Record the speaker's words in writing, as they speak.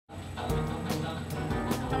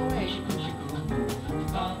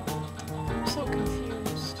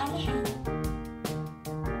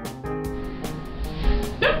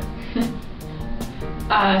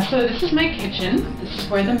So this is my kitchen. This is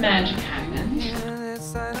where the magic happens.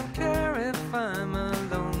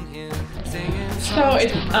 So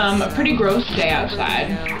it's a pretty gross day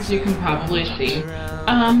outside, as you can probably see.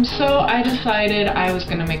 So I decided I was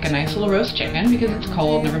gonna make a nice little roast chicken because it's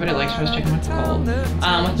cold and everybody likes roast chicken when it's cold.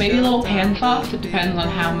 With maybe a little pan sauce. It depends on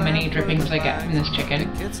how many drippings I get from this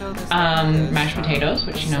chicken. Mashed potatoes,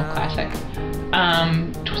 which you know, classic.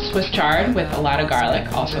 Swiss chard with a lot of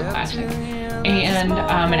garlic, also classic. And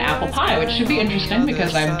an apple pie, which should be interesting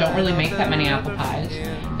because I don't really make that many apple pies.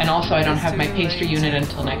 And also I don't have my pastry unit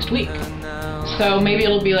until next week. So maybe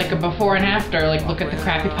it'll be like a before and after, like look at the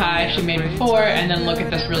crappy pie she made before and then look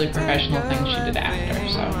at this really professional thing she did after.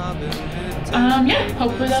 So yeah,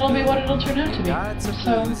 hopefully that'll be what it'll turn out to be.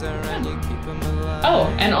 So yeah.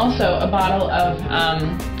 Oh, and also a bottle of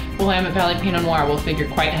Willamette Valley Pinot Noir will figure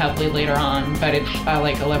quite heavily later on, but it's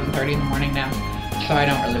like 11:30 in the morning now, so I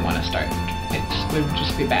don't really want to start. It would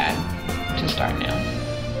just be bad to start now.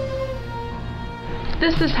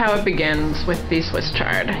 This is how it begins with the Swiss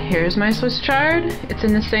chard. Here's my Swiss chard. It's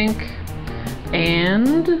in the sink.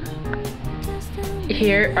 And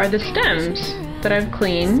here are the stems that I've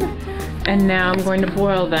cleaned. And now I'm going to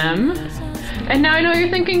boil them. And now I know you're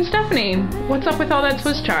thinking, Stephanie, what's up with all that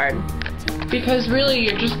Swiss chard? Because really,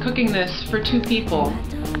 you're just cooking this for 2 people.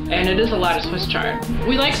 And it is a lot of Swiss chard.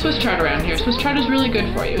 We like Swiss chard around here. Swiss chard is really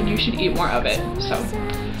good for you, and you should eat more of it. So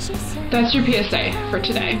that's your PSA for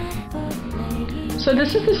today. So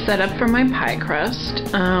this is the setup for my pie crust.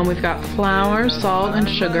 We've got flour, salt, and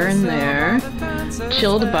sugar in there.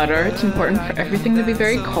 Chilled butter. It's important for everything to be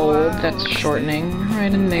very cold. That's shortening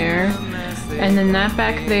right in there. And then that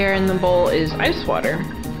back there in the bowl is ice water.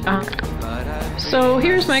 So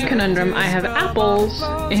here's my conundrum. I have apples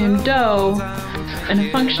and dough and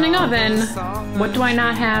a functioning oven. What do I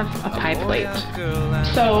not have? A pie plate.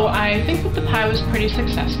 So I think that the pie was pretty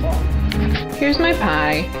successful. Here's my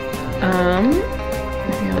pie.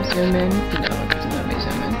 Maybe I'll zoom in. No, it doesn't let me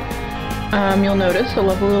zoom in. You'll notice a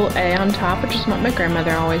lovely little A on top, which is what my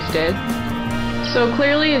grandmother always did. So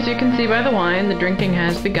clearly, as you can see by the wine, the drinking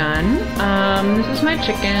has begun. This is my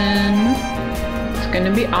chicken. It's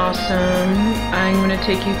gonna be awesome. I'm gonna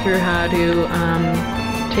take you through how to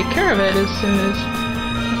take care of it as soon as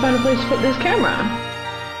I find a place to put this camera.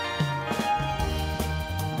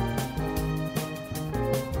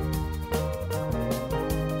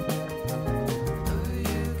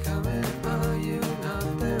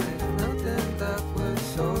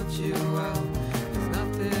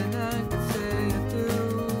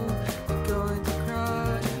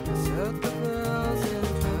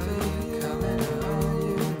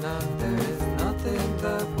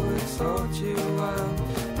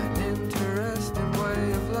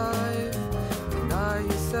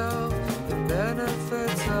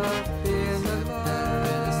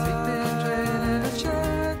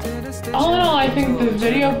 All in all, I think the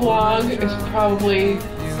video blog is probably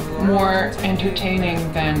more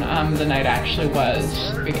entertaining than the night actually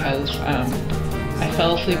was, because I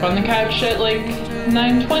fell asleep on the couch at like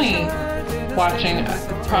 9:20 watching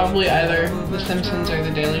probably either The Simpsons or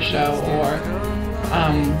The Daily Show or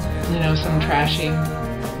you know, some trashy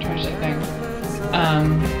thing,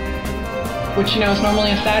 which, you know, is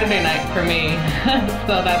normally a Saturday night for me.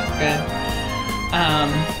 So that's good.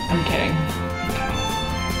 I'm kidding.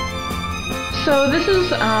 So this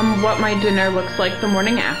is what my dinner looks like the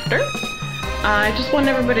morning after. I just want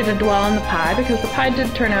everybody to dwell on the pie because the pie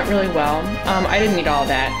did turn out really well. I didn't eat all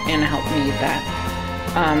that. Anna helped me eat that.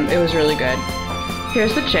 It was really good.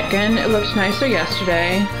 Here's the chicken. It looked nicer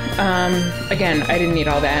yesterday. Again, I didn't eat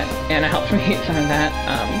all that. Anna helped me eat some of that.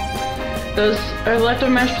 Those are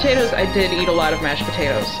leftover mashed potatoes. I did eat a lot of mashed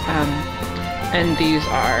potatoes. And these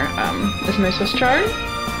are, this is my Swiss chard.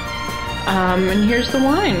 And here's the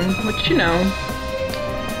wine, which, you know,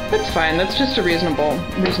 that's fine. That's just a reasonable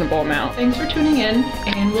amount. Thanks for tuning in,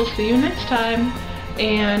 and we'll see you next time.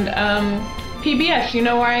 And PBS, you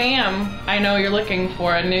know where I am. I know you're looking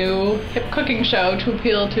for a new hip cooking show to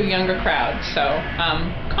appeal to younger crowds, so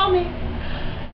call me.